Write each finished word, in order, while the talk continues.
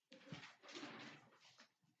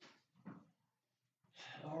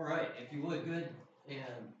if you would, good,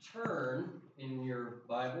 and turn in your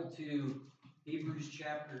Bible to Hebrews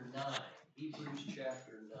chapter 9. Hebrews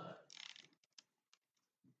chapter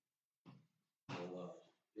 9. We'll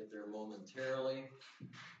get there momentarily.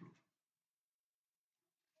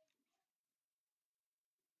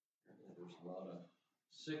 There's a lot of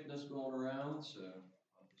sickness going around, so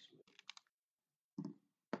obviously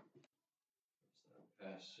that'll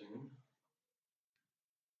pass soon.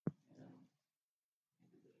 And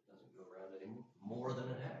maybe it doesn't go around any more than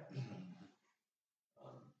it has.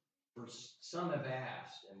 Some have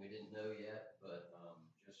asked, and we didn't know yet, but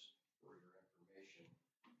just for your information,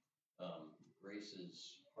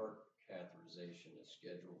 Grace's heart catheterization is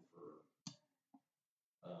scheduled for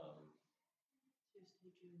Tuesday,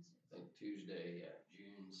 June 6th. I think Tuesday,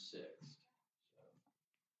 June 6th. So,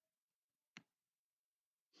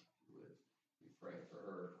 if you would be praying for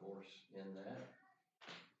her, of course, in that.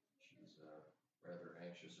 She's rather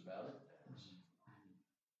anxious about it, as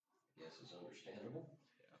I guess is understandable.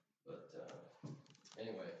 Yeah. But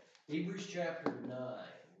anyway, Hebrews chapter 9.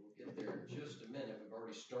 We'll get there in just a minute. We've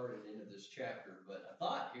already started into this chapter, but I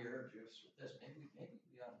thought here, just with this, maybe we ought to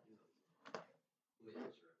do a quiz or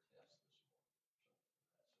a test this morning.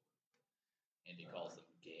 Andy calls them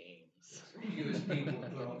games.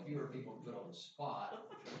 Fewer people put on the spot.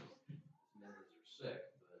 Members are sick,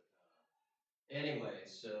 but anyway,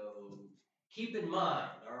 so keep in mind,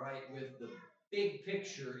 all right, with the big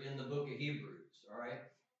picture in the book of Hebrews, all right.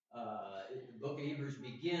 The book of Hebrews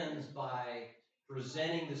begins by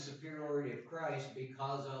presenting the superiority of Christ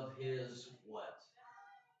because of his what?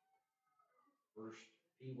 First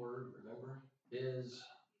P word, remember? His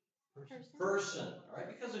person, all right,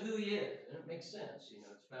 because of who he is. And it makes sense,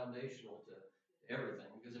 it's foundational to everything.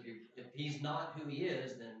 Because if he's not who he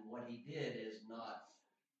is, then what he did is not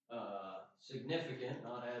significant,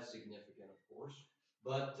 not as significant, of course,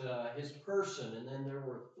 but his person. And then there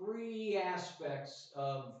were three aspects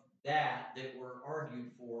of that were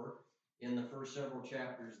argued for in the first several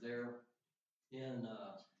chapters there in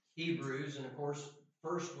Hebrews. And of course,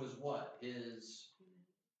 first was what?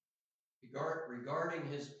 Regarding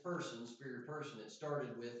his person, superior person, it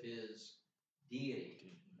started with his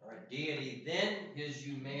deity. All right, deity, then his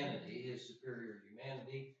humanity, his superior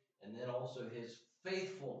humanity, and then also his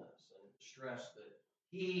faithfulness. And it stressed that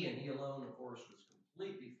he and he alone, of course, was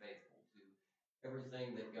completely faithful to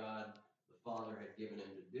everything that God the Father had given him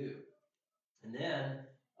to do. And then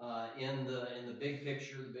in the big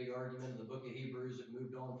picture, the big argument of the book of Hebrews, it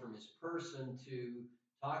moved on from his person to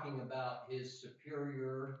talking about his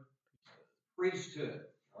superior priesthood.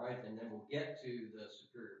 All right, and then we'll get to the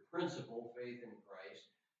superior principle, faith in Christ,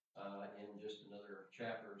 in just another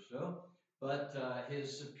chapter or so. But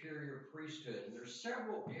his superior priesthood. And there's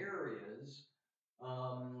several areas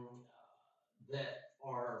that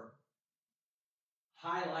are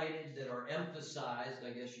highlighted, that are emphasized, I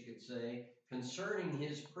guess you could say, concerning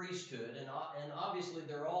his priesthood. And obviously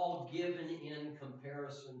they're all given in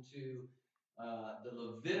comparison to the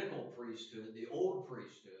Levitical priesthood, the old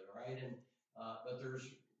priesthood, all right? And but there's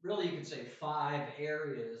really, you could say, 5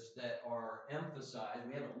 areas that are emphasized.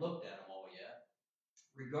 We haven't looked at them all yet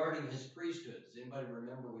regarding his priesthood. Does anybody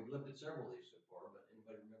remember? We've looked at several of these so far, but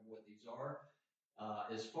anybody remember what these are?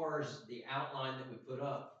 As far as the outline that we put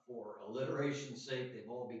up, for alliteration's sake, they've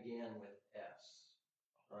all began with S.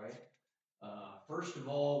 All right. First of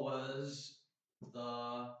all was There's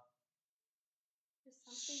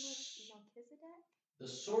something with Melchizedek? The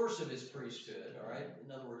source of his priesthood, all right?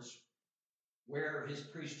 In other words, where his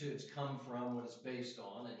priesthoods come from, what it's based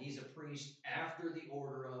on. And he's a priest after the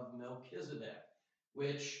order of Melchizedek,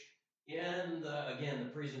 which in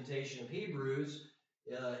the presentation of Hebrews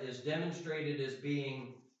is demonstrated as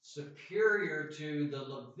being superior to the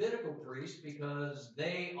Levitical priests, because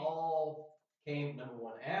they all came, number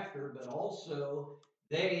one, after, but also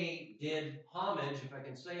they did homage, if I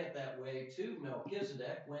can say it that way, to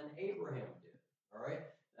Melchizedek when Abraham did. All right?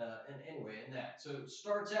 And anyway, in that. So it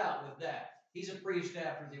starts out with that. He's a priest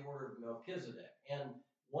after the order of Melchizedek. And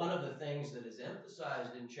one of the things that is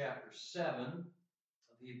emphasized in chapter 7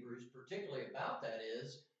 of Hebrews, particularly about that,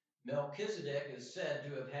 is Melchizedek is said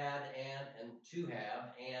to have had and to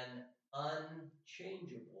have an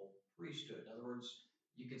unchangeable priesthood. In other words,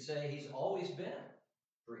 you could say he's always been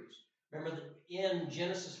a priest. Remember that in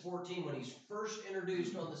Genesis 14, when he's first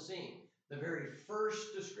introduced on the scene, the very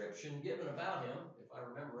first description given about him, if I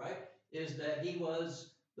remember right, is that he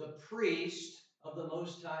was the priest of the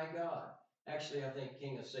Most High God. Actually, I think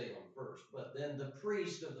King of Salem first, but then the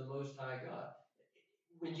priest of the Most High God.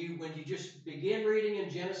 When you just begin reading in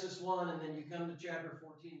Genesis 1 and then you come to chapter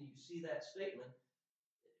 14 and you see that statement,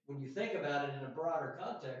 when you think about it in a broader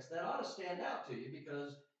context, that ought to stand out to you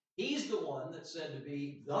because he's the one that's said to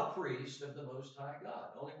be the priest of the Most High God.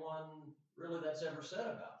 Only one really that's ever said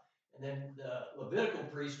about. And then the Levitical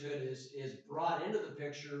priesthood is brought into the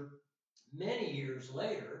picture many years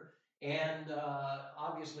later. And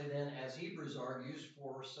obviously then, as Hebrews argues,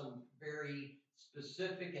 for some very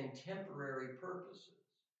specific and temporary purposes.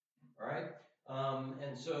 All right?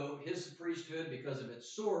 And so his priesthood, because of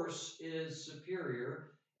its source, is superior.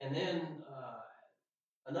 And then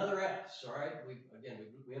another S, all right?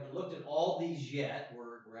 We haven't looked at all these yet.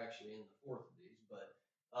 We're actually in the fourth of these, but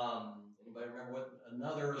anybody remember what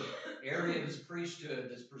another area of his priesthood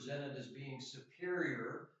that's presented as being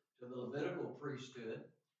superior to the Levitical priesthood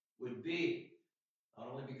would be? Not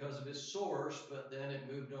only because of his source, but then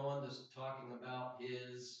it moved on to talking about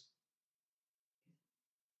his,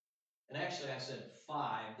 and actually I said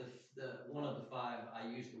five, the one of the five, I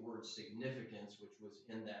used the word significance, which was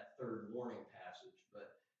in that third warning passage,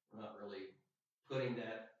 but we're not really putting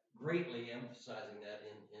that, greatly emphasizing that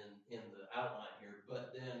in the outline here.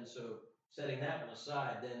 But then, so setting that one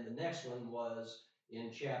aside, then the next one was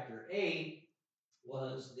in chapter 8,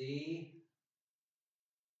 was the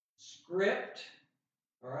script,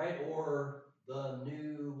 all right, or the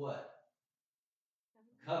new what?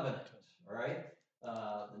 Covenant, all right?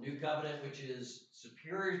 The new covenant, which is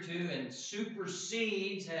superior to and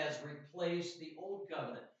supersedes, has replaced the old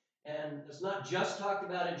covenant. And it's not just talked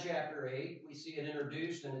about in chapter 8. We see it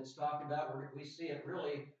introduced and it's talked about. We see it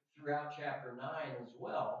really throughout chapter 9 as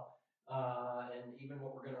well. And even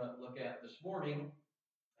what we're going to look at this morning,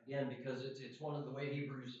 again, because it's one of the way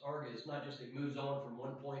Hebrews argue. It's not just it moves on from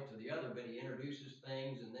one point to the other, but he introduces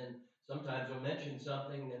things and then sometimes he'll mention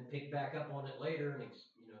something and then pick back up on it later and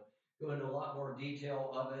go into a lot more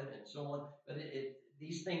detail of it and so on. But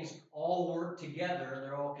these things all work together and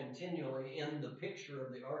they're all continually in the picture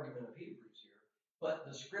of the argument of Hebrews here. But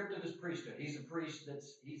the script of his priesthood, he's a priest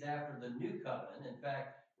he's after the new covenant. In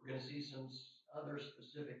fact, we're going to see some other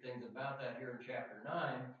specific things about that here in chapter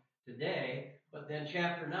 9 today. But then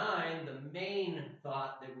chapter 9, the main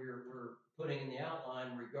thought that we're putting in the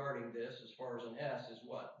outline regarding this as far as an S is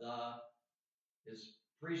what? His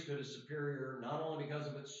priesthood is superior not only because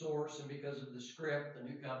of its source and because of the script, the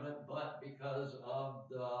new covenant, but because of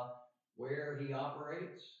where he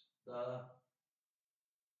operates, the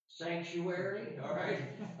sanctuary, all right?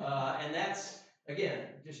 And that's,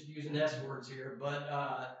 again, just using S words here,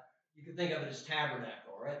 but you can think of it as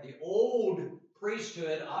tabernacle, right? The old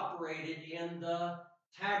priesthood operated in the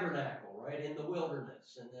tabernacle, right, in the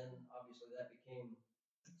wilderness, and then obviously that became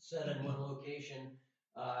set in one location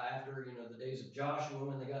after the days of Joshua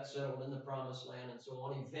when they got settled in the promised land and so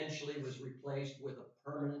on. Eventually was replaced with a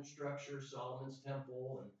permanent structure, Solomon's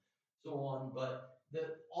temple and so on. But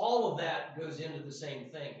all of that goes into the same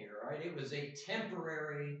thing here, right? It was a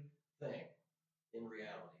temporary thing in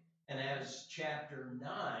reality. And as chapter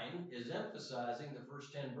 9 is emphasizing, the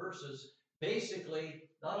first 10 verses, basically,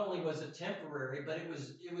 not only was it temporary, but it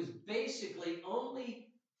was basically only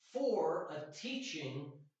for a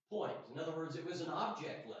teaching point. In other words, it was an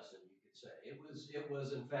object lesson, you could say. It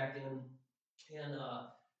was in fact, in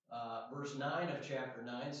verse 9 of chapter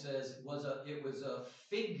 9 says it was a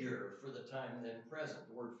figure for the time then present.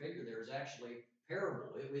 The word figure there is actually parable.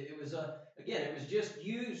 It was just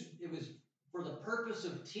used, it was for the purpose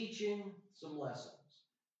of teaching some lessons.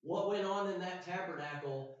 What went on in that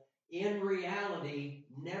tabernacle in reality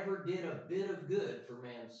never did a bit of good for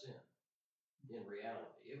man's sin. In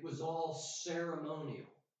reality, it was all ceremonial.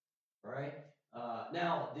 All right.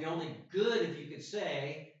 Now, the only good, if you could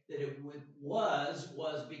say, that it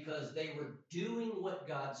was because they were doing what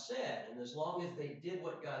God said. And as long as they did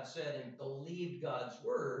what God said and believed God's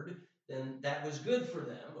word, then that was good for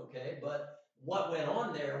them. Okay. But what went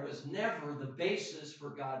on there was never the basis for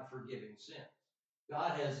God forgiving sin.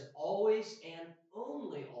 God has always and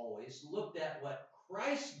only always looked at what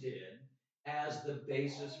Christ did as the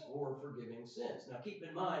basis for forgiving sins. Now, keep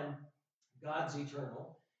in mind, God's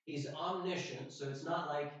eternal. He's omniscient, so it's not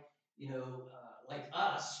like, like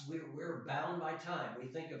us, we're bound by time. We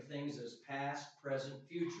think of things as past, present,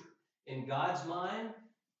 future. In God's mind,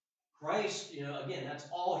 Christ, again, that's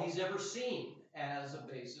all he's ever seen as a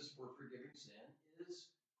basis for forgiving sin is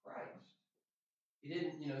Christ. He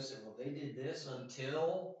didn't, say, well, they did this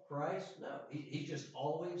until Christ. No, he's just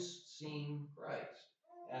always seen Christ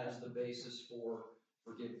as the basis for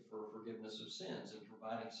forgiveness of sins and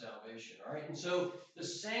providing salvation. All right. And so the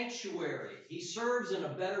sanctuary, he serves in a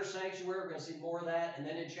better sanctuary. We're going to see more of that. And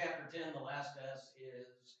then in chapter 10, the last S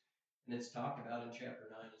is, and it's talked about in chapter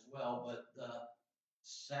 9 as well, but the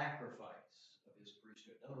sacrifice of his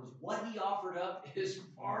priesthood. In other words, what he offered up is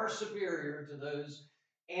far superior to those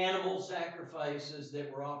animal sacrifices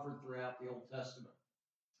that were offered throughout the Old Testament.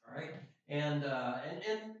 All right, and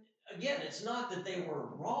again, it's not that they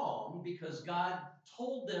were wrong, because God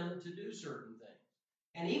told them to do certain things.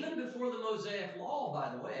 And even before the Mosaic Law, by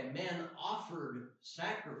the way, men offered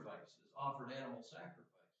sacrifices, offered animal sacrifices.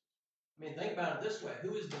 I mean, think about it this way.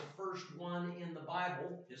 Who is the first one in the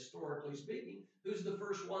Bible, historically speaking? Who's the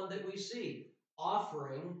first one that we see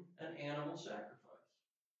offering an animal sacrifice?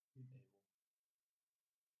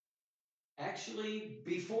 Actually,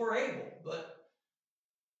 before Abel, but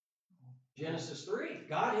Genesis 3,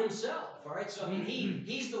 God himself, all right? So, I mean,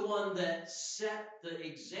 he's the one that set the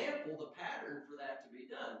example, the pattern for that to be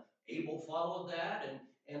done. Abel followed that,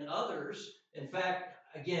 and others. In fact,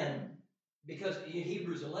 again, because in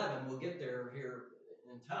Hebrews 11, we'll get there here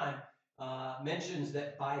in time, mentions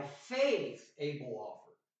that by faith Abel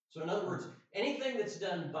offered. So in other words, anything that's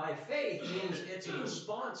done by faith means it's a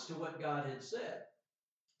response to what God had said.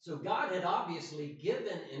 So God had obviously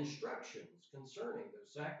given instructions concerning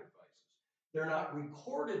those sacrifices. They're not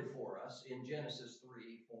recorded for us in Genesis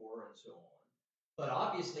 3, 4, and so on. But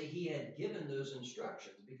obviously he had given those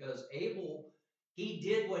instructions, because Abel, he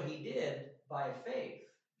did what he did by faith,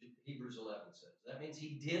 Hebrews 11 says. That means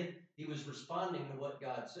he was responding to what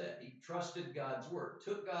God said. He trusted God's word,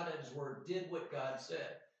 took God at his word, did what God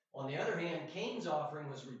said. On the other hand, Cain's offering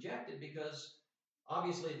was rejected because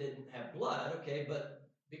obviously it didn't have blood, okay, but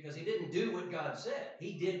because he didn't do what God said.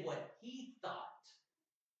 He did what he thought.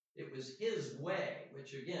 It was his way,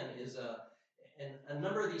 which again is a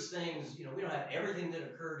number of these things, we don't have everything that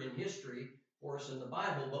occurred in history for us in the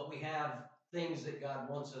Bible, but we have things that God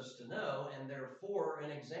wants us to know, and therefore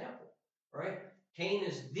an example, right? Cain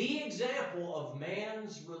is the example of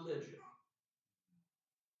man's religion.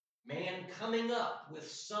 Man coming up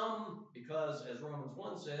with some, because as Romans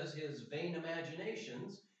 1 says, his vain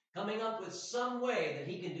imaginations, coming up with some way that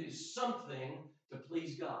he can do something to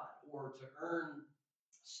please God or to earn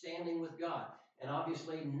standing with God. And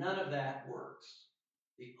obviously none of that works.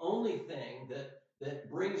 The only thing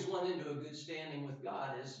that brings one into a good standing with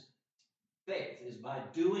God is faith, is by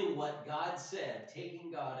doing what God said,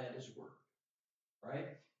 taking God at his word, right?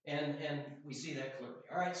 And we see that clearly.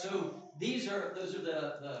 All right, so those are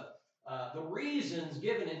the reasons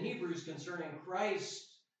given in Hebrews concerning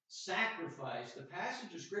Christ's sacrifice. The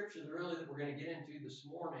passage of scripture that we're going to get into this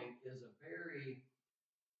morning is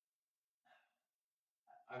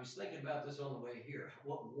I was thinking about this on the way here,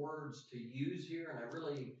 what words to use here, and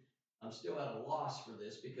I'm still at a loss for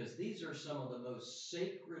this, because these are some of the most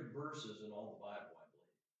sacred verses in all the Bible, I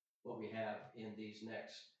believe, what we have in this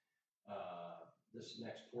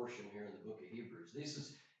next portion here in the book of Hebrews. This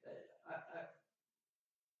is,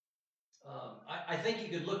 I think you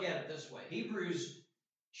could look at it this way. Hebrews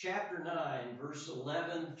chapter 9, verse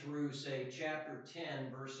 11 through, say, chapter 10,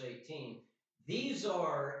 verse 18. These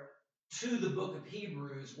are, to the book of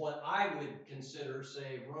Hebrews, what I would consider,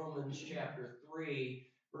 say, Romans chapter 3,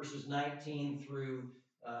 verses 19 through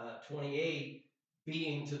 28,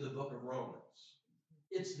 being to the book of Romans.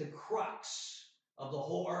 It's the crux of the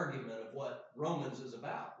whole argument of what Romans is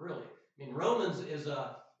about, really. I mean,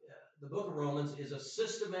 the book of Romans is a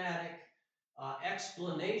systematic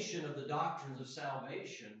explanation of the doctrines of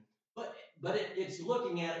salvation, but it's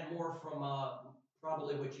looking at it more from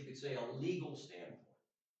probably what you could say a legal standpoint.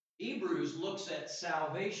 Hebrews looks at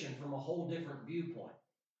salvation from a whole different viewpoint.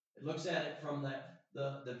 It looks at it from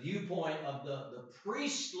the viewpoint of the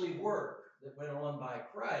priestly work that went on by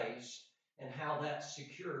Christ and how that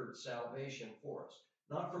secured salvation for us.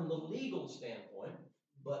 Not from the legal standpoint,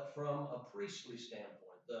 but from a priestly standpoint.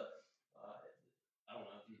 I don't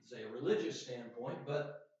know if you'd say a religious standpoint,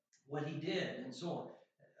 but what he did and so on.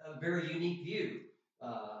 A very unique view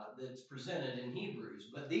that's presented in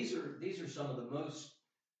Hebrews. But these are some of the most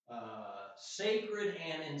sacred,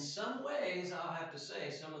 and in some ways, I'll have to say,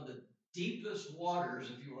 some of the deepest waters,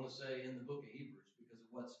 if you want to say, in the book of Hebrews, because of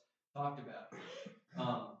what's talked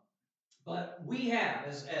about. But we have,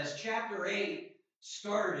 as chapter 8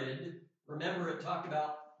 started, remember it talked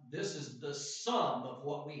about this is the sum of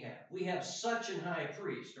what we have. We have such an high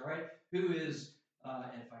priest, all right, who is,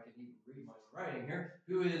 and if I could even read my writing here,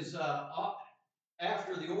 who is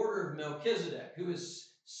after the order of Melchizedek, who is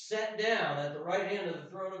set down at the right hand of the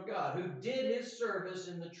throne of God, who did his service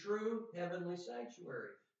in the true heavenly sanctuary,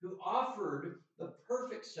 who offered the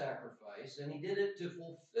perfect sacrifice, and he did it to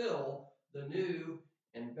fulfill the new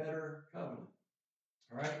and better covenant.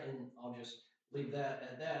 All right, and I'll just leave that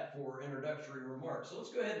at that for introductory remarks. So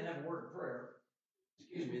let's go ahead and have a word of prayer.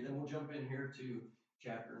 Excuse me, then we'll jump in here to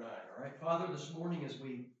chapter 9. All right, Father, this morning as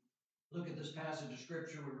we look at this passage of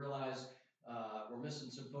scripture, we realize we're missing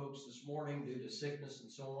some folks this morning due to sickness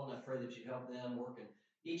and so on. I pray that you help them work in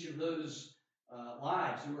each of those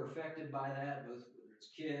lives who are affected by that, both whether it's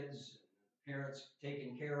kids, parents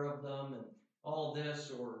taking care of them, and all of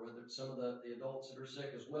this, or whether it's some of the adults that are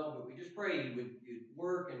sick as well. But we just pray you'd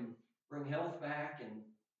work and bring health back and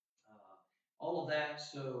all of that,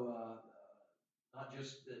 so not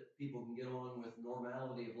just that people can get on with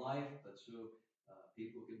normality of life, but so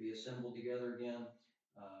people can be assembled together again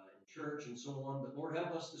in church and so on. But Lord,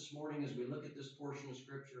 help us this morning as we look at this portion of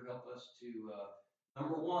Scripture. Help us to,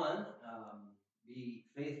 number one, be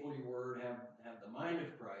faithful to your word, have the mind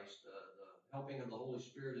of Christ, the helping of the Holy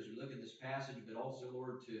Spirit as we look at this passage, but also,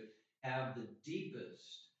 Lord, to have the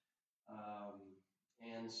deepest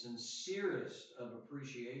and sincerest of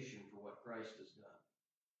appreciation for what Christ has done.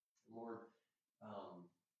 Lord,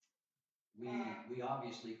 we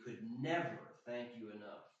obviously could never thank you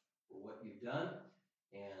enough for what you've done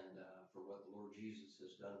and for what the Lord Jesus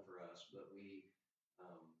has done for us. But we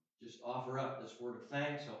just offer up this word of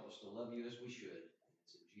thanks. Help us to love you as we should.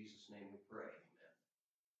 It's in Jesus' name we pray. Amen.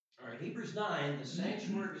 All right, Hebrews 9, the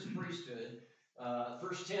sanctuary of his priesthood.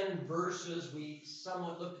 First 10 verses, we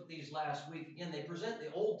somewhat looked at these last week. Again, they present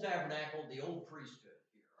the old tabernacle, the old priesthood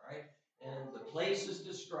here, all right? And the place is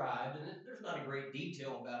described, and there's not a great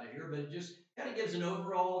detail about it here, but it just kind of gives an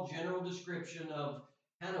overall general description of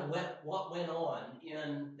kind of what went on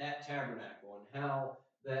in that tabernacle and how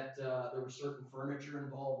that there was certain furniture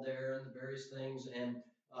involved there and the various things. And,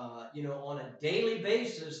 on a daily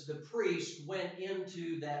basis, the priest went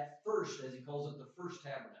into that first, as he calls it, the first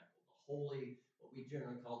tabernacle, the holy, what we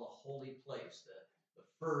generally call the holy place, the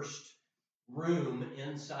first room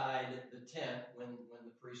inside the tent when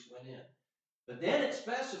the priest went in. But then it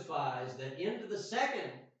specifies that into the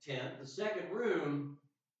second tent, the second room,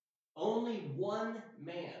 only one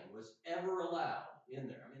man was ever allowed in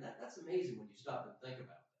there. I mean, that's amazing when you stop and think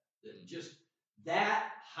about that. That just that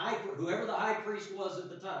whoever the high priest was at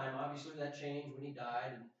the time, obviously that changed when he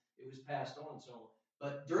died and it was passed on and so on.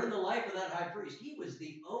 But during the life of that high priest, he was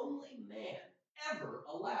the only man ever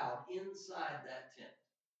allowed inside that tent,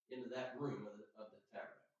 into that room of the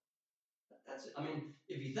tabernacle. That's it. I mean,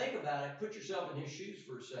 if you think about it, put yourself in his shoes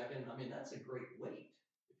for a second. I mean, that's a great weight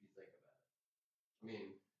if you think about it. I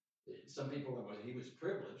mean, some people are, well, he was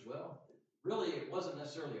privileged. Well, really, it wasn't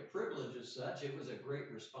necessarily a privilege as such. It was a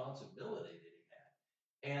great responsibility that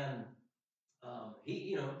he had. And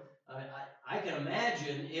he, I can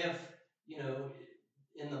imagine if,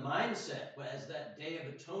 in the mindset as that Day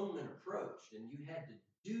of Atonement approached and you had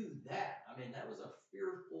to do that, I mean, that was a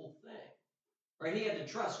fearful thing, right? He had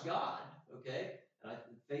to trust God, okay? And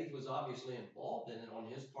faith was obviously involved in it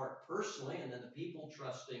on his part personally, and then the people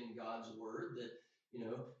trusting God's word that,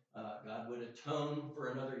 God would atone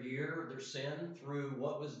for another year of their sin through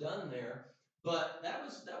what was done there. But that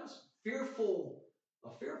was fearful, a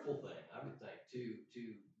fearful thing, I would think,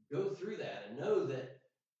 to go through that and know that,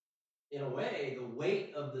 in a way, the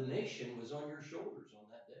weight of the nation was on your shoulders on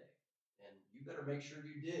that day. And you better make sure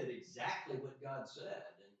you did exactly what God said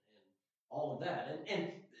and all of that.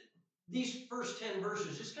 And these first 10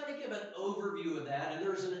 verses just kind of give an overview of that. And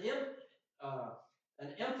there's an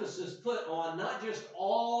emphasis put on not just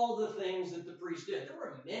all the things that the priest did. There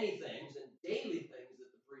were many things and daily things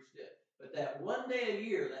that the priest did. But that one day a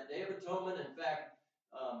year, that Day of Atonement, in fact,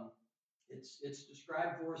 it's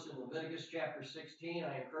described for us in Leviticus chapter 16.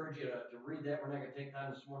 I encourage you to read that. We're not going to take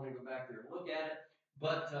time this morning to go back there and look at it.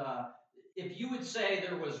 But if you would say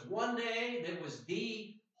there was one day that was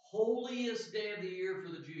the holiest day of the year for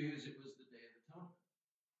the Jews, it was the Day of Atonement.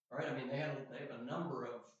 All right, I mean, they have a number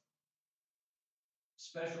of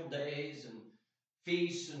special days and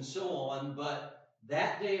feasts and so on, but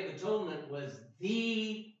that Day of Atonement was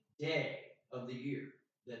the day of the year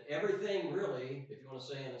that everything really, if you want to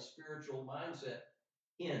say in a spiritual mindset,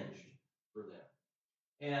 hinged for them.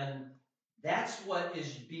 And that's what is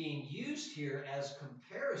being used here as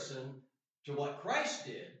comparison to what Christ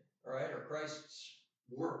did, all right, or Christ's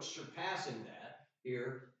work surpassing that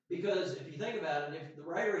here. Because if you think about it, if the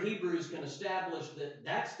writer of Hebrews can establish that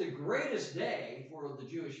that's the greatest day for the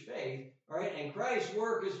Jewish faith, all right, and Christ's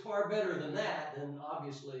work is far better than that, then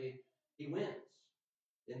obviously he wins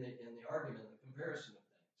in the argument, the comparison of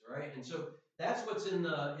things, all right? And so that's what's in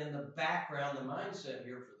the background, the mindset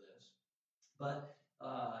here for this. But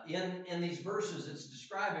in these verses, it's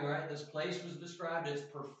describing, right? This place was described, its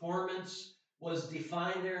performance was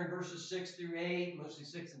defined there in verses 6 through 8, mostly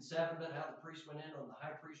 6 and 7, but how the priest went in on the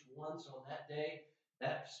high priest once on that day,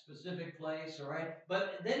 that specific place, all right?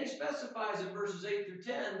 But then he specifies in verses 8 through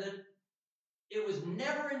 10 that it was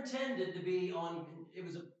never intended to be on, it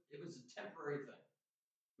It was a temporary thing.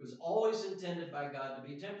 It was always intended by God to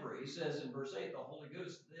be temporary. He says in verse 8, the Holy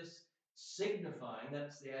Ghost, this signifying,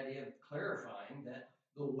 that's the idea of clarifying, that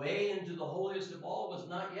the way into the holiest of all was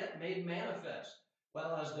not yet made manifest,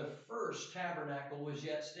 while as the first tabernacle was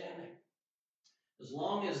yet standing. As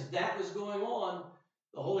long as that was going on,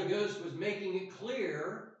 the Holy Ghost was making it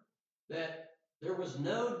clear that there was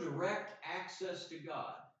no direct access to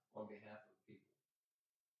God on behalf of people.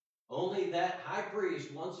 Only that high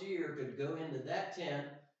priest once a year could go into that tent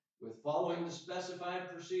with following the specified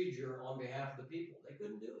procedure on behalf of the people. They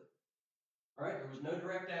couldn't do it. All right, there was no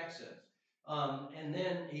direct access. And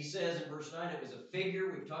then he says in verse 9, it was a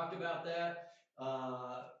figure. We've talked about that.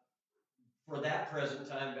 For that present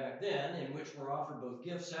time back then, in which were offered both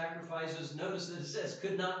gift sacrifices. Notice that it says,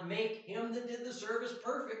 could not make him that did the service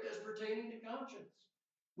perfect as pertaining to conscience,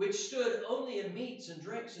 which stood only in meats and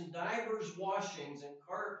drinks and divers washings and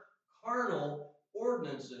carnal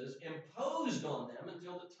ordinances imposed on them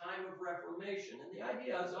until the time of Reformation. And the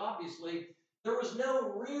idea is obviously there was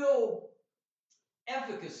no real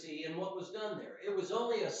efficacy in what was done there. It was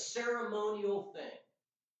only a ceremonial thing.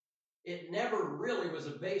 It never really was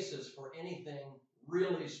a basis for anything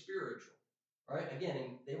really spiritual, right?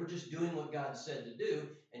 Again, they were just doing what God said to do,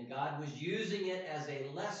 and God was using it as a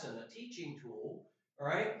lesson, a teaching tool, all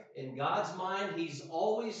right? In God's mind, he's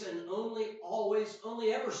always and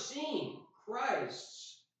only ever seen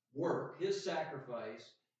Christ's work, his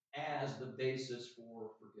sacrifice, as the basis for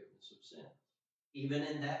forgiveness of sin. Even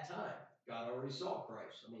in that time, God already saw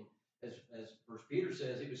Christ. I mean, as First Peter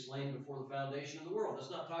says, he was slain before the foundation of the world. That's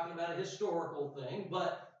not talking about a historical thing,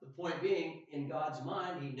 but the point being, in God's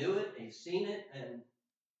mind, he knew it, he's seen it, and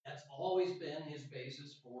that's always been his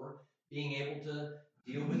basis for being able to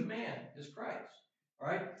deal with man, is Christ. All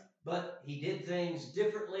right? But he did things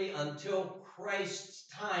differently until Christ's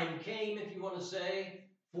time came, if you want to say,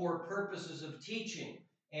 for purposes of teaching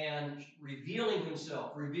and revealing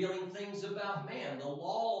himself, revealing things about man. The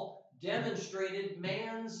law demonstrated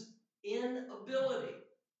man's inability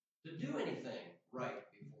to do anything right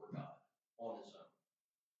before God on his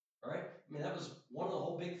own. All right? I mean, that was one of the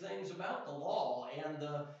whole big things about the law and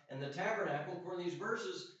the tabernacle. According to these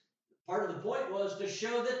verses, part of the point was to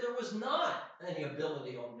show that there was not any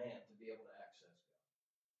ability on man to be able to access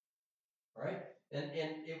God. All right? And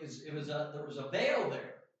there was a veil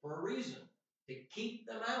there for a reason, to keep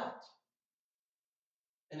them out.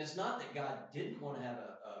 And it's not that God didn't want to have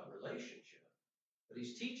a relationship. But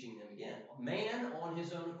he's teaching them again. Man on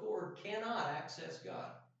his own accord cannot access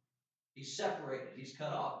God. He's separated. He's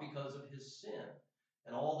cut off because of his sin.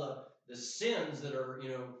 And all the sins that are,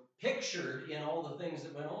 pictured in all the things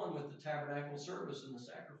that went on with the tabernacle service and the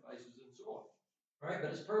sacrifices and so on. All right,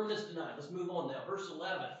 but it's permanence denied. Let's move on now. Verse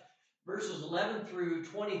 11. Verses 11 through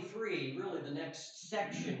 23, really the next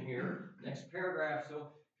section here, next paragraph, so if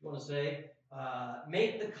you want to say,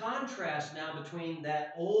 make the contrast now between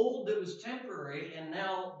that old that was temporary and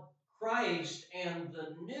now Christ and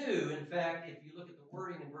the new. In fact, if you look at the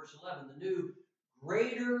wording in verse 11, the new,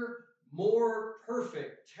 greater, more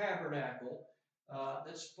perfect tabernacle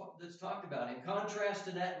that's talked about. In contrast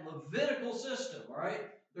to that Levitical system, all right?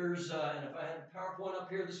 There's, and if I had the PowerPoint up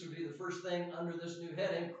here, this would be the first thing under this new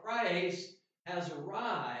heading. Christ has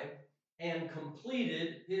arrived and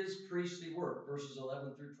completed his priestly work, verses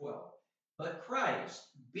 11 through 12. But Christ,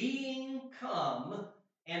 being come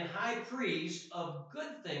and high priest of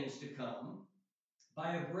good things to come,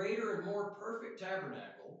 by a greater and more perfect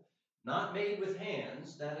tabernacle, not made with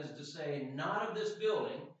hands, that is to say, not of this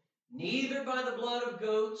building, neither by the blood of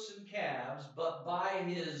goats and calves, but by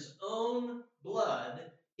his own blood,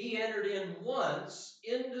 he entered in once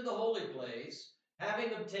into the holy place,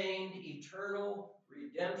 having obtained eternal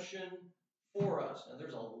redemption for us. Now,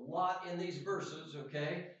 there's a lot in these verses,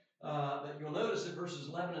 okay? But you'll notice that verses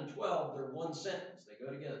 11 and 12, they're one sentence. They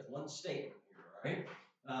go together. It's one statement here, all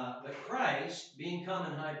right? But Christ being come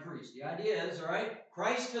and high priest. The idea is, all right,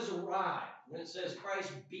 Christ has arrived. When it says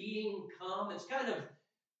Christ being come, it's kind of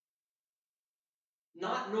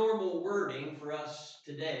not normal wording for us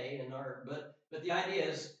today, but the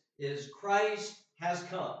idea is Christ has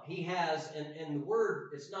come. He has, and the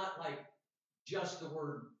word, it's not like just the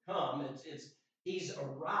word come. It's he's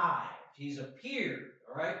arrived. He's appeared.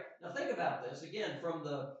 All right. Now think about this again from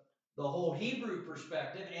the whole Hebrew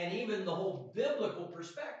perspective and even the whole biblical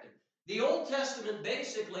perspective. The Old Testament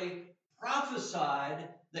basically prophesied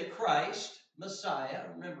that Christ, Messiah,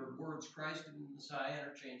 remember words Christ and Messiah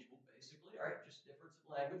interchangeable basically, all right, just difference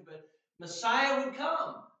of language, but Messiah would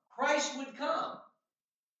come. Christ would come.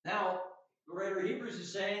 Now, the writer of Hebrews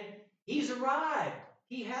is saying he's arrived.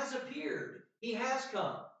 He has appeared. He has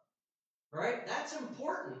come. right? That's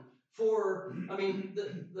important for, I mean,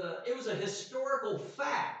 it was a historical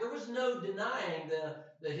fact. There was no denying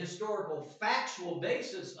the historical factual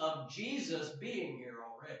basis of Jesus being here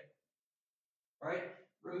already, right?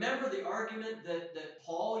 Remember the argument that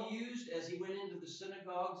Paul used as he went into the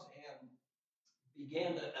synagogues and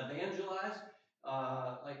began to evangelize?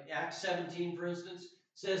 Like Acts 17, for instance,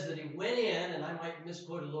 says that he went in, and I might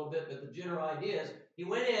misquote a little bit, but the general idea is he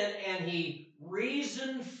went in and he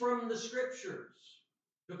reasoned from the scriptures.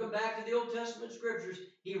 Took him back to the Old Testament scriptures.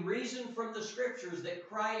 He reasoned from the scriptures that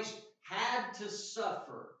Christ had to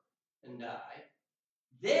suffer and die.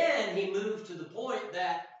 Then he moved to the point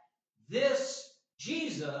that this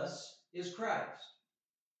Jesus is Christ.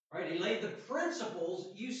 Right? He laid the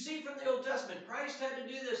principles you see from the Old Testament. Christ had to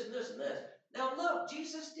do this and this and this. Now look,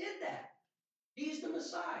 Jesus did that. He's the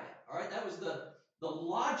Messiah. All right, that was the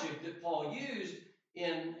logic that Paul used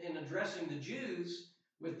in addressing the Jews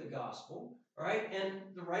with the gospel. All right, and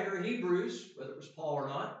the writer of Hebrews, whether it was Paul or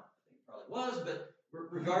not, I think it probably was, but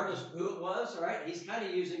regardless of who it was, all right, he's kind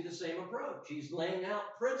of using the same approach. He's laying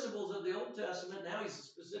out principles of the Old Testament. Now he's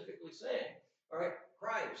specifically saying, all right,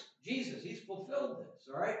 Christ, Jesus, he's fulfilled this,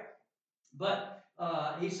 all right? But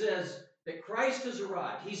he says that Christ has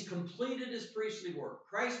arrived. He's completed his priestly work.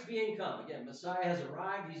 Christ being come. Again, Messiah has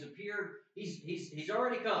arrived. He's appeared. He's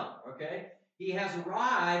already come, okay? He has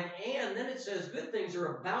arrived, and then it says good things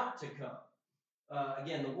are about to come.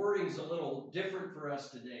 Again, the wording's a little different for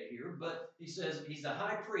us today here, but he says he's the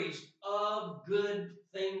high priest of good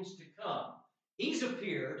things to come. He's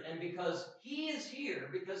appeared, and because he is here,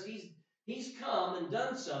 because he's come and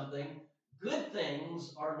done something, good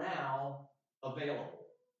things are now available.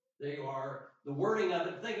 They are, the wording of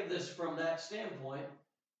it, think of this from that standpoint,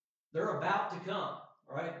 they're about to come,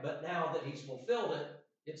 all right? But now that he's fulfilled it,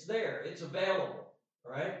 it's there, it's available,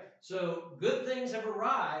 all right? So good things have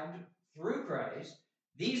arrived through Christ.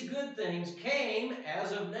 These good things came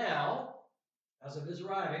as of now, as of his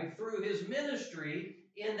arriving, through his ministry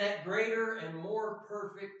in that greater and more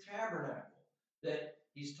perfect tabernacle that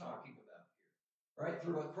he's talking about here. Right?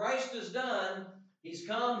 Through what Christ has done, he's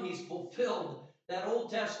come, he's fulfilled that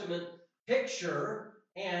Old Testament picture,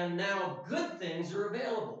 and now good things are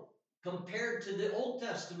available. Compared to the Old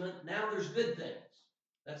Testament, now there's good things.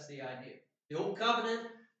 That's the idea. The Old Covenant,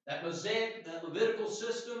 that Mosaic, that Levitical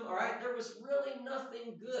system, all right, there was really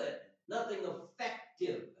nothing good, nothing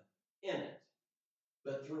effective in it.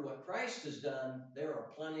 But through what Christ has done, there are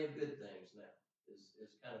plenty of good things now, is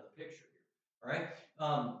kind of the picture here. All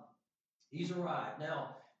right? He's arrived.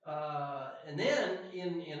 Now, and then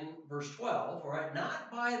in verse 12, all right,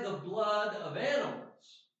 not by the blood of animals,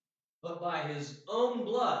 but by his own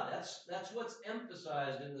blood. That's what's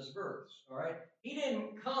emphasized in this verse. All right? He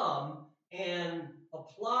didn't come and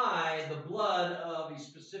apply the blood of, he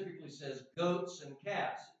specifically says, goats and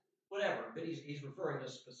calves, whatever, but he's referring to a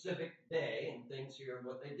specific day and things here of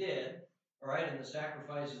what they did, all right, and the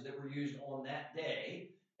sacrifices that were used on that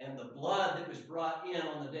day, and the blood that was brought in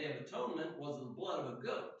on the Day of Atonement was the blood of a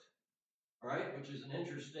goat, all right, which is an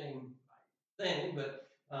interesting thing, but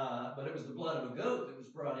it was the blood of a goat that was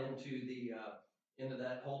brought into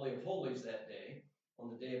that Holy of Holies that day on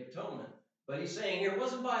the Day of Atonement. But he's saying here, it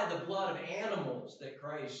wasn't by the blood of animals that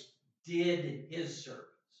Christ did his service.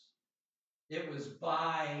 It was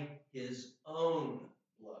by his own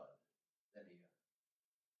blood that he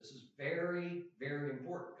got. This is very, very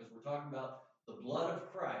important because we're talking about the blood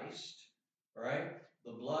of Christ, all right?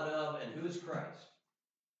 The blood of, and who is Christ?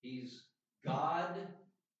 He's God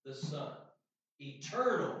the Son,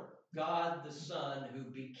 eternal God the Son, who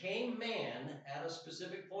became man at a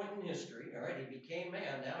specific point in history, all right? He became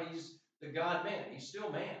man. Now he's the God-man. He's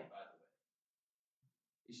still man, by the way.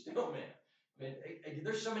 He's still man. I mean,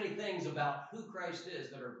 there's so many things about who Christ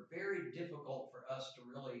is that are very difficult for us to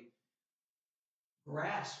really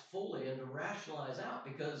grasp fully and to rationalize out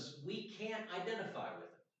because we can't identify with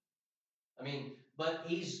it. I mean, but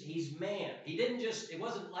he's man. He didn't just, it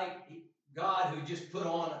wasn't like God who just put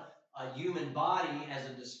on a human body as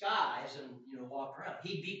a disguise and, walked around.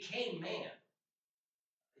 He became man.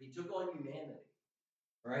 He took on humanity,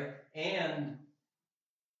 right? And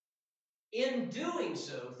in doing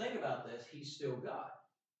so, think about this, he's still God.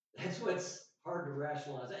 That's what's hard to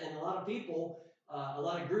rationalize. And a lot of people, a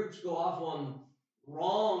lot of groups go off on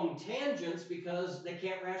wrong tangents because they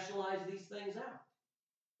can't rationalize these things out.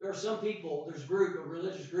 There are some people, there's a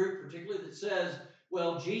religious group particularly, that says,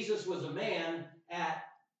 well, Jesus was a man at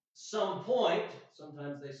some point,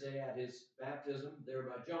 sometimes they say at his baptism there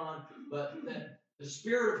by John, but that the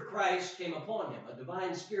Spirit of Christ came upon him, a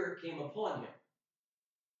divine spirit came upon him.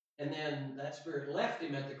 And then that spirit left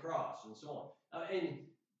him at the cross and so on. And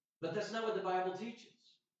But that's not what the Bible teaches.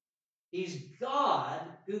 He's God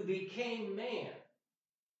who became man.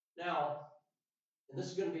 Now, and this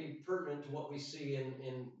is going to be pertinent to what we see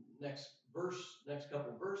in next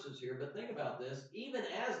couple verses here, but think about this. Even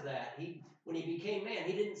as that, when he became man,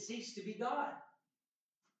 he didn't cease to be God.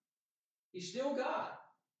 He's still God.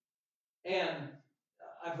 And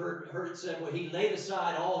I've heard it said, well, he laid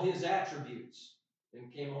aside all his attributes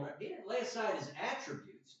and came on. He didn't lay aside his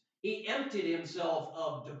attributes. He emptied himself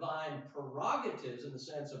of divine prerogatives in the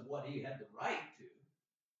sense of what he had the right to.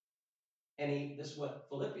 And this is what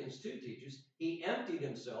Philippians 2 teaches. He emptied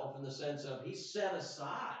himself in the sense of he set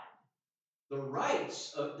aside the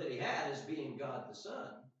rights that he had as being God the Son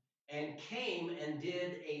and came and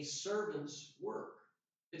did a servant's work.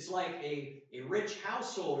 It's like a rich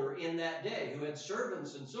householder in that day who had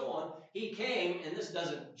servants and so on. He came, and this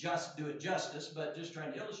doesn't just do it justice, but just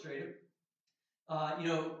trying to illustrate it.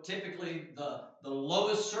 Typically the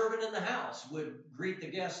lowest servant in the house would greet the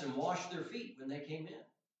guests and wash their feet when they came in.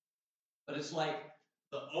 But it's like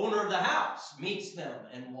the owner of the house meets them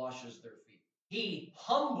and washes their feet. He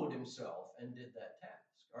humbled himself and did that task.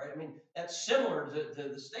 All right, I mean, that's similar to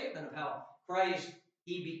the statement of how Christ,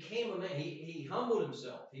 he became a man. He humbled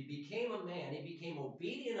himself. He became a man. He became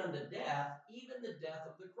obedient unto death, even the death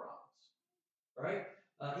of the cross. All right?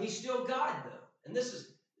 He's still God, though. And this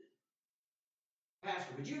is,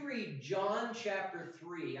 Pastor, would you read John chapter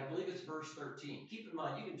 3? I believe it's verse 13. Keep in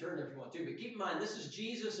mind, you can turn there if you want to, but keep in mind, this is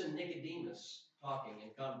Jesus and Nicodemus talking in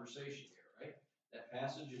conversation here, right? That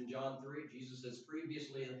passage in John 3, Jesus has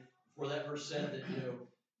previously, before that verse said that,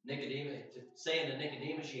 Nicodemus, saying to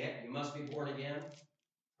Nicodemus, you must be born again.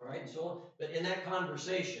 All right, and so on. But in that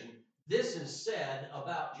conversation, this is said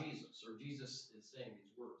about Jesus, or Jesus is saying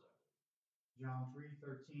these words. John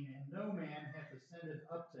 3:13, and no man hath ascended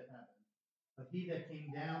up to heaven, but he that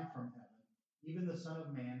came down from heaven, even the Son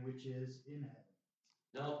of Man, which is in heaven.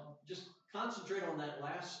 Now, just concentrate on that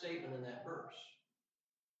last statement in that verse.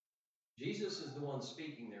 Jesus is the one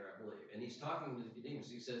speaking there, I believe, and he's talking to Nicodemus.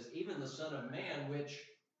 He says, even the Son of Man, which,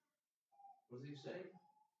 what does he say?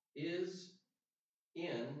 Is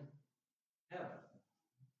in heaven.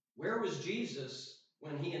 Where was Jesus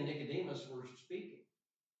when he and Nicodemus were speaking?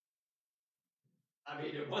 I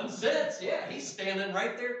mean, in one sense, yeah, he's standing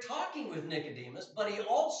right there talking with Nicodemus, but he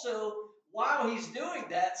also, while he's doing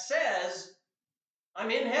that, says, I'm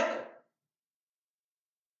in heaven.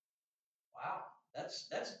 Wow, that's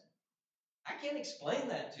I can't explain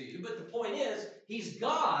that to you, but the point is, he's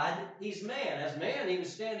God, he's man. As man, he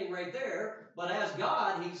was standing right there, but as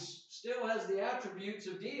God, he still has the attributes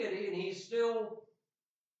of deity, and he's still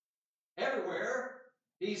everywhere.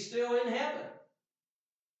 He's still in heaven.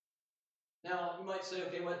 Now, you might say,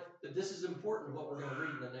 okay, but this is important, what we're going to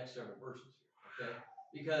read in the next several verses here, okay?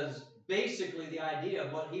 Because basically the idea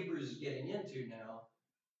of what Hebrews is getting into now,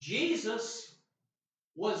 Jesus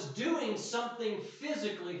was doing something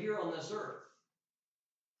physically here on this earth.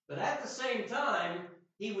 But at the same time,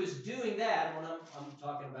 he was doing that when I'm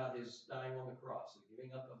talking about his dying on the cross, the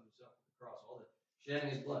giving up of himself on the cross, all the shedding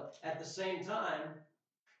his blood. At the same time,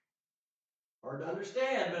 hard to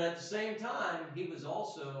understand, but at the same time, he was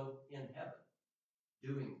also in heaven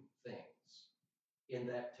doing things in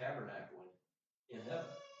that tabernacle in heaven.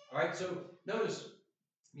 All right, so notice,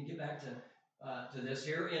 let me get back to this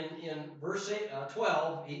here. In verse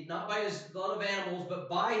 12, not by his blood of animals, but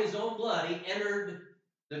by his own blood, he entered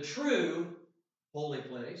the true holy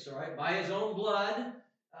place, all right, by his own blood.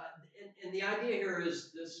 And the idea here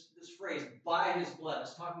is this phrase, by his blood.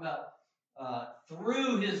 It's talking about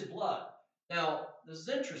through his blood. Now, this is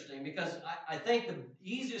interesting because I think the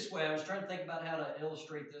easiest way, I was trying to think about how to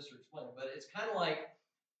illustrate this or explain it, but it's kind of like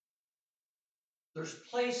there's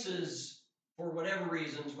places, for whatever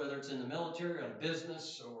reasons, whether it's in the military or the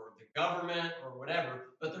business or the government or whatever,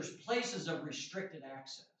 but there's places of restricted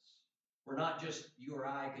access where not just you or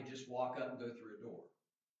I could just walk up and go through a door.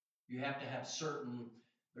 You have to have certain,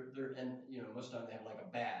 and most of the time they have like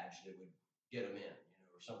a badge that would get them in,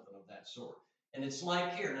 or something of that sort. And it's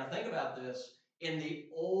like here, now think about this, in the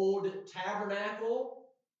old tabernacle,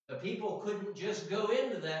 the people couldn't just go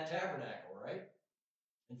into that tabernacle, right?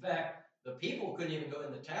 In fact, the people couldn't even go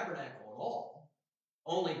in the tabernacle at all.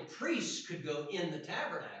 Only priests could go in the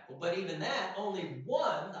tabernacle, but even that, only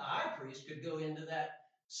one, the high priest, could go into that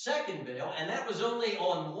second veil, and that was only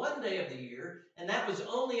on one day of the year, and that was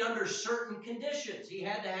only under certain conditions. He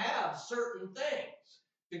had to have certain things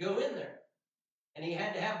to go in there. And he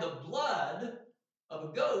had to have the blood of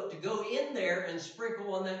a goat to go in there and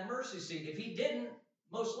sprinkle on that mercy seat. If he didn't,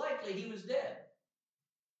 most likely he was dead.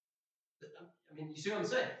 I mean, you see what I'm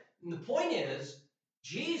saying? And the point is,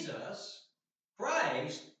 Jesus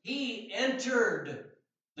Christ, he entered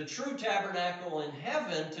the true tabernacle in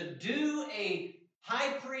heaven to do a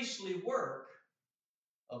high priestly work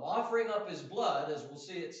of offering up his blood, as we'll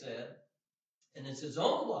see it said, and it's his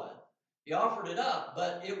own blood. He offered it up,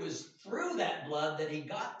 but it was through that blood that he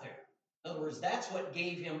got there. In other words, that's what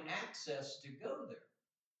gave him access to go there,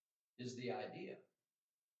 is the idea.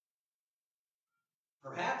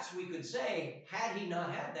 Perhaps we could say, had he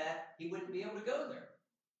not had that, he wouldn't be able to go there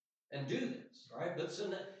and do this, right? But so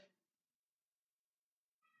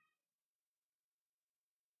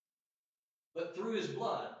but through his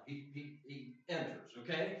blood, he enters,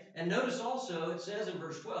 okay? And notice also, it says in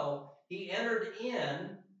verse 12, he entered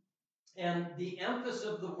in, and the emphasis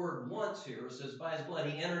of the word once here, it says by his blood,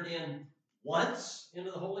 he entered in once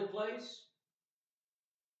into the holy place.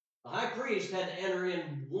 The high priest had to enter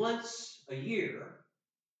in once a year,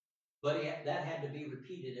 but that had to be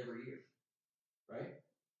repeated every year, right?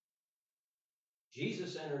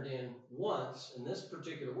 Jesus entered in once, and this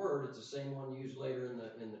particular word, it's the same one used later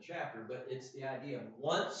in the chapter, but it's the idea of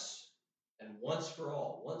once and once for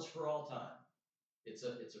all time. It's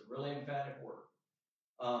a really emphatic word.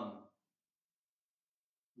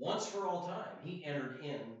 Once for all time, he entered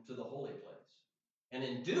into the holy place. And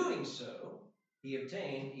in doing so, he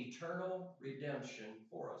obtained eternal redemption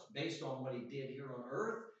for us, based on what he did here on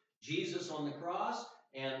earth, Jesus on the cross,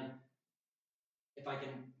 and if I can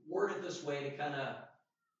word it this way to kind of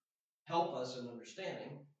help us in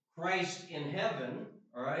understanding, Christ in heaven,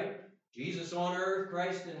 all right? Jesus on earth,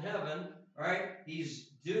 Christ in heaven, all right? He's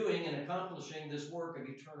doing and accomplishing this work of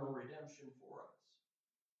eternal redemption for us,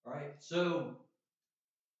 all right? So,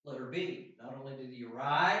 letter B, not only did he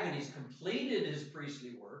arrive and he's completed his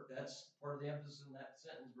priestly work, that's part of the emphasis in that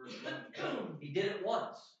sentence, verse 1. He did it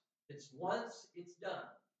once. It's once, it's done,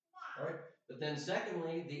 all right? But then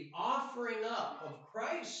secondly, the offering up of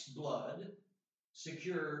Christ's blood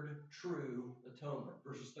secured true atonement.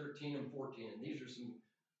 Verses 13 and 14. And these are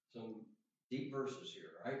some deep verses here,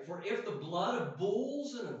 right? For if the blood of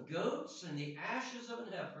bulls and of goats and the ashes of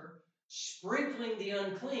an heifer, sprinkling the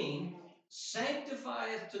unclean,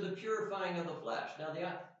 sanctifieth to the purifying of the flesh. Now,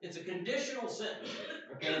 it's a conditional sentence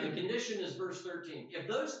here, okay? And the condition is verse 13. If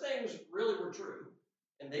those things really were true,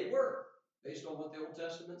 and they were, based on what the Old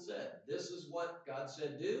Testament said, this is what God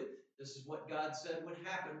said do, this is what God said would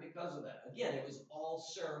happen because of that. Again, it was all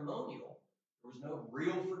ceremonial. There was no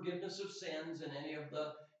real forgiveness of sins in any of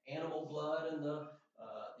the animal blood and the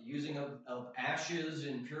using of ashes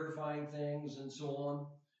in purifying things and so on.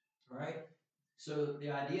 All right? So the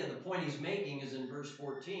idea, the point he's making is in verse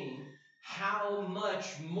 14, how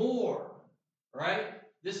much more, right?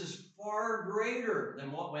 This is far greater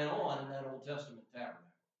than what went on in that Old Testament tabernacle.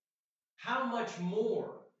 How much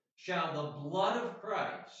more shall the blood of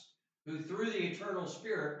Christ, who through the eternal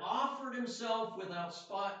Spirit offered himself without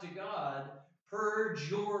spot to God, purge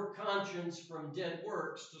your conscience from dead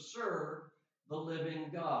works to serve the living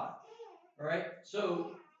God. All right?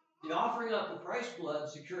 So the offering up of Christ's blood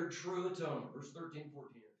secured true atonement. Verse 13,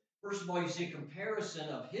 14. First of all, you see a comparison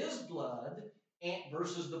of his blood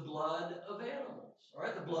versus the blood of animals. All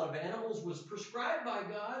right? The blood of animals was prescribed by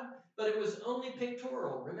God, but it was only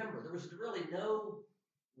pictorial. Remember, there was really no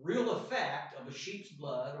real effect of a sheep's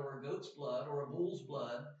blood or a goat's blood or a bull's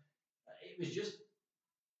blood. It was just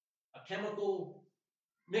a chemical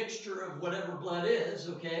mixture of whatever blood is,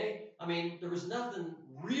 okay? I mean, there was nothing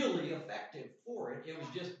really effective for it. It was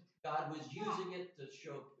just God was using it to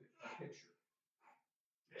show a picture.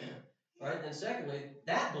 All right, then secondly,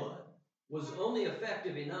 that blood was only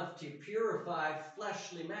effective enough to purify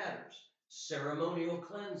fleshly matters, ceremonial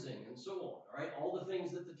cleansing, and so on. All right, all the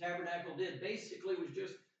things that the tabernacle did basically was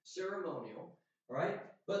just ceremonial. All right,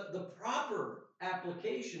 but the proper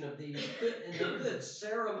application of these could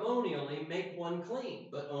ceremonially make one clean,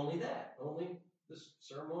 but only that, only this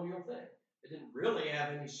ceremonial thing. It didn't really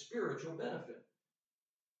have any spiritual benefit.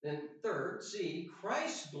 Then third, see,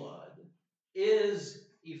 Christ's blood is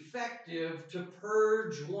effective to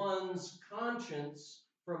purge one's conscience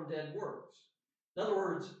from dead works. In other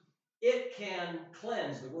words, it can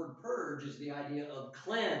cleanse. The word purge is the idea of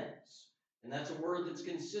cleanse. And that's a word that's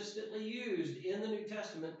consistently used in the New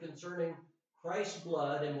Testament concerning Christ's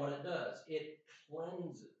blood and what it does. It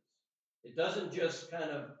cleanses. It doesn't just kind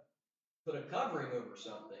of put a covering over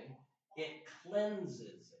something. It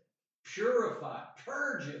cleanses it, purifies,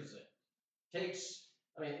 purges it,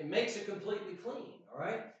 it makes it completely clean, all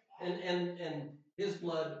right? And his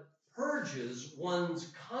blood purges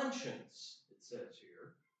one's conscience, it says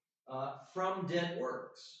here, from dead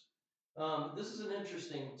works. This is an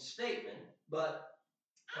interesting statement, but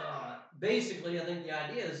basically I think the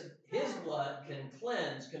idea is his blood can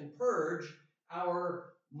cleanse, can purge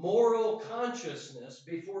our moral consciousness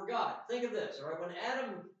before God. Think of this, all right? When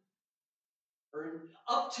Adam, or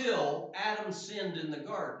up till Adam sinned in the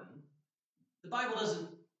garden, the Bible doesn't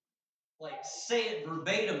like say it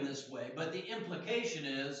verbatim this way, but the implication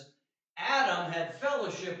is Adam had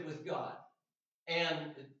fellowship with God.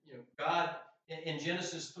 And God in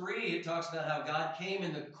Genesis 3, it talks about how God came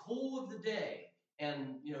in the cool of the day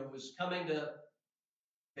and was coming to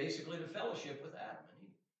basically to fellowship with Adam and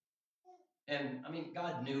Eve. And I mean,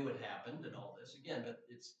 God knew what happened and all this again, but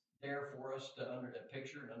it's there for us to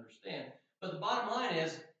picture and understand. But the bottom line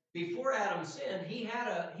is, before Adam sinned, he had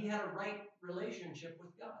a right relationship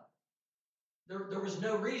with God. There was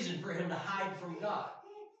no reason for him to hide from God.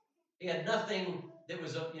 He had nothing that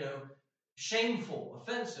was shameful,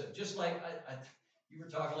 offensive. Just like you were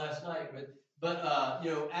talking last night but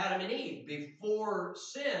Adam and Eve before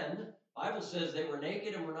sin, Bible says they were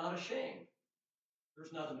naked and were not ashamed.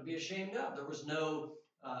 There's nothing to be ashamed of. There was no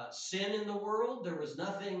sin in the world. There was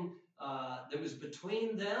nothing that was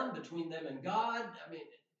between them and God. I mean,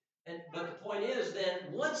 but the point is,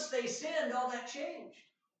 then once they sinned, all that changed.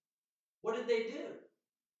 What did they do?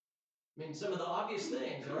 I mean, some of the obvious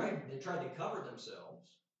things, all right? They tried to cover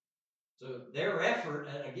themselves. So their effort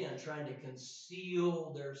at, again, trying to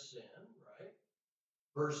conceal their sin, right?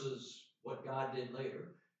 Versus what God did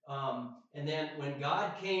later. And then when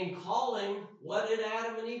God came calling, what did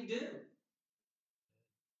Adam and Eve do? It's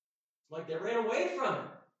like they ran away from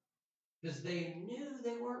him because they knew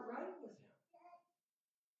they weren't right with him.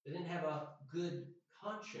 They didn't have a good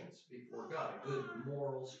conscience before God, a good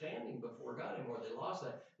moral standing before God anymore. They lost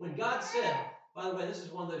that. When God said, by the way, this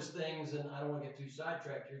is one of those things, and I don't want to get too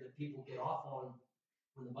sidetracked here, that people get off on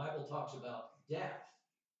when the Bible talks about death,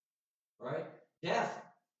 right? Death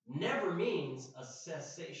never means a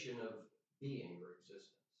cessation of being or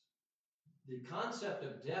existence. The concept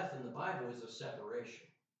of death in the Bible is a separation.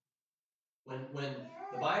 When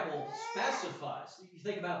the Bible specifies, you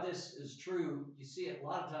think about this is true, you see it a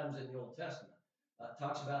lot of times in the Old Testament. It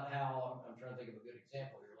talks about how, I'm trying to think of a good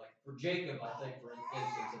example here, like for Jacob, I think, for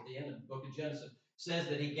instance, at the end of the book of Genesis, says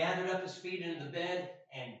that he gathered up his feet into the bed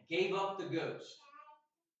and gave up the ghost.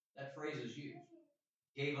 That phrase is used.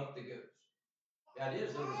 Gave up the ghost. That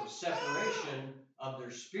is, there was a separation of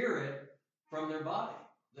their spirit from their body.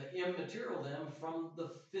 The immaterial them from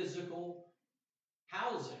the physical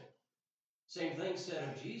housing. Same thing said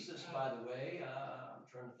of Jesus, by the way. I'm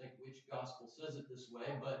trying to think which gospel says it this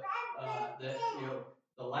way, but that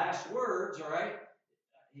the last words, all right,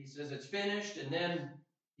 he says it's finished, and then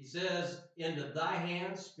he says, into thy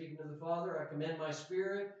hands, speaking to the Father, I commend my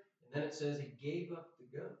spirit, and then it says he gave up the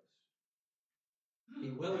ghost. He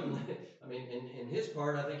willingly, I mean, in his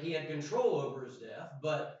part, I think he had control over his death,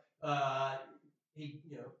 but the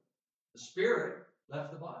spirit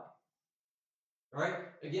left the body. All right,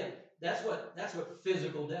 again, that's what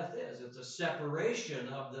physical death is. It's a separation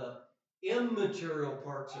of the immaterial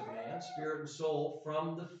parts of man, spirit and soul,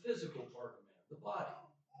 from the physical part of man, the body.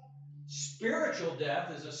 Spiritual death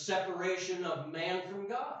is a separation of man from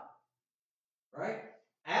God. Right?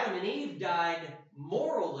 Adam and Eve died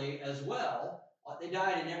morally as well. They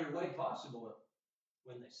died in every way possible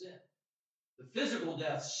when they sinned. The physical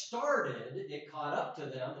death started, it caught up to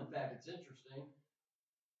them. In fact, it's interesting.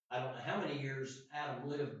 I don't know how many years Adam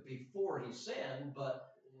lived before he sinned,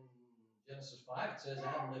 but in Genesis 5 it says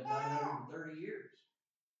Adam lived 930 years.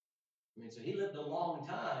 I mean, so he lived a long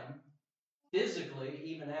time physically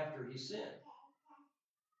even after he sinned.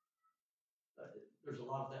 There's a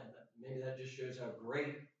lot of that. Maybe that just shows how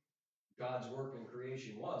great God's work in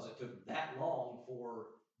creation was. It took that long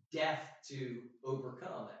for death to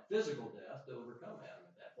overcome, that physical death to overcome Adam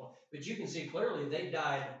at that point. But you can see clearly they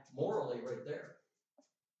died morally right there.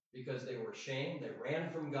 Because they were ashamed, they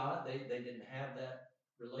ran from God, they didn't have that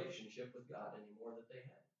relationship with God anymore that they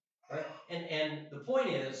had. Right? And the point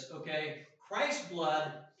is, okay, Christ's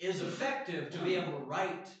blood is effective to be able to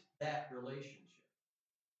right that relationship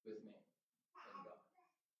with man and God.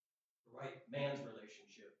 To right man's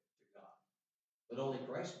relationship to God. But only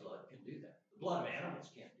Christ's blood can do that. The blood of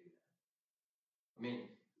animals can't do that. I mean,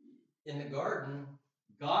 in the garden,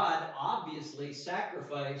 God obviously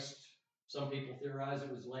sacrificed. Some people theorize it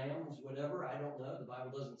was lambs, whatever. I don't know. The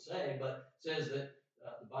Bible doesn't say, but it says that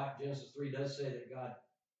Genesis 3 does say that God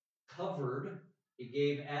covered. He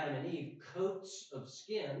gave Adam and Eve coats of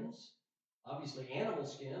skins, obviously animal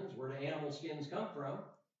skins. Where do animal skins come from?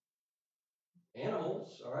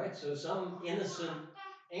 Animals, all right? So some innocent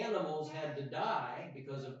animals had to die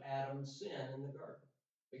because of Adam's sin in the garden.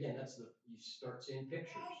 Again, you start seeing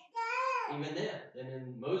pictures. even then. And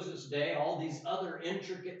in Moses' day, all these other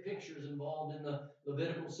intricate pictures involved in the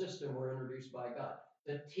Levitical system were introduced by God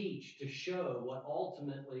to teach, to show what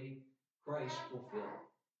ultimately Christ fulfilled.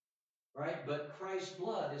 Right? But Christ's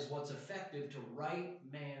blood is what's effective to right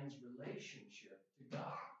man's relationship to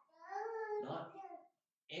God. Not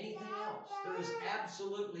anything else. There is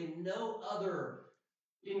absolutely no other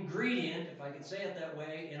ingredient, if I can say it that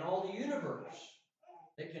way, in all the universe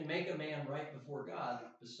that can make a man right before God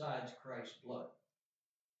besides Christ's blood.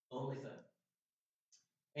 Only thing.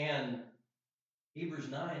 And Hebrews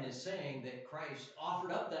 9 is saying that Christ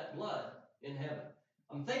offered up that blood in heaven.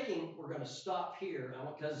 I'm thinking we're going to stop here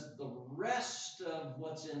because the rest of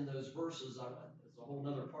what's in those verses, there's a whole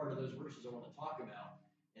other part of those verses I want to talk about,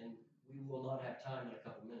 and we will not have time in a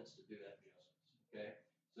couple minutes to do that justice. Okay,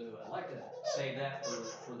 so I'd like to save that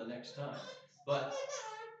for the next time. But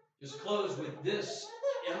just close with this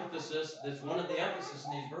emphasis. That's one of the emphasis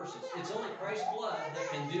in these verses. It's only Christ's blood that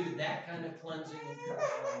can do that kind of cleansing and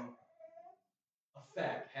purifying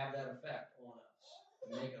effect, have that effect on us,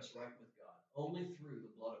 to make us right with God. Only through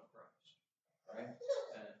the blood of Christ, right?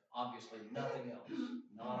 And obviously nothing else.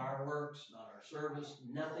 Not our works, not our service,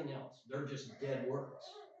 nothing else. They're just dead works.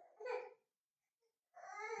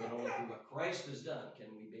 But only through what Christ has done can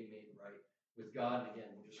we be made right with God. And again,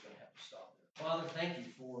 we're just going to have to stop there. Father, thank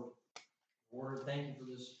you for the word. Thank you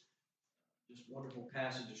for this just wonderful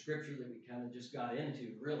passage of Scripture that we kind of just got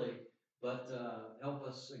into, really. But help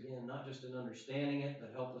us, again, not just in understanding it,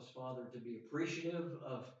 but help us, Father, to be appreciative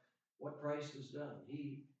of what Christ has done.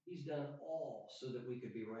 He's done all so that we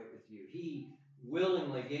could be right with you. He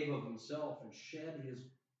willingly gave of himself and shed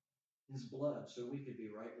his blood so we could be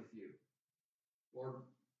right with you. Lord,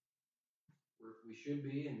 we should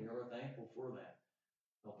be, and we are thankful for that.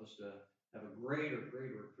 Help us to have a greater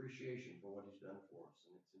appreciation for what he's done for us.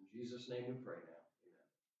 And it's in Jesus' name we pray now.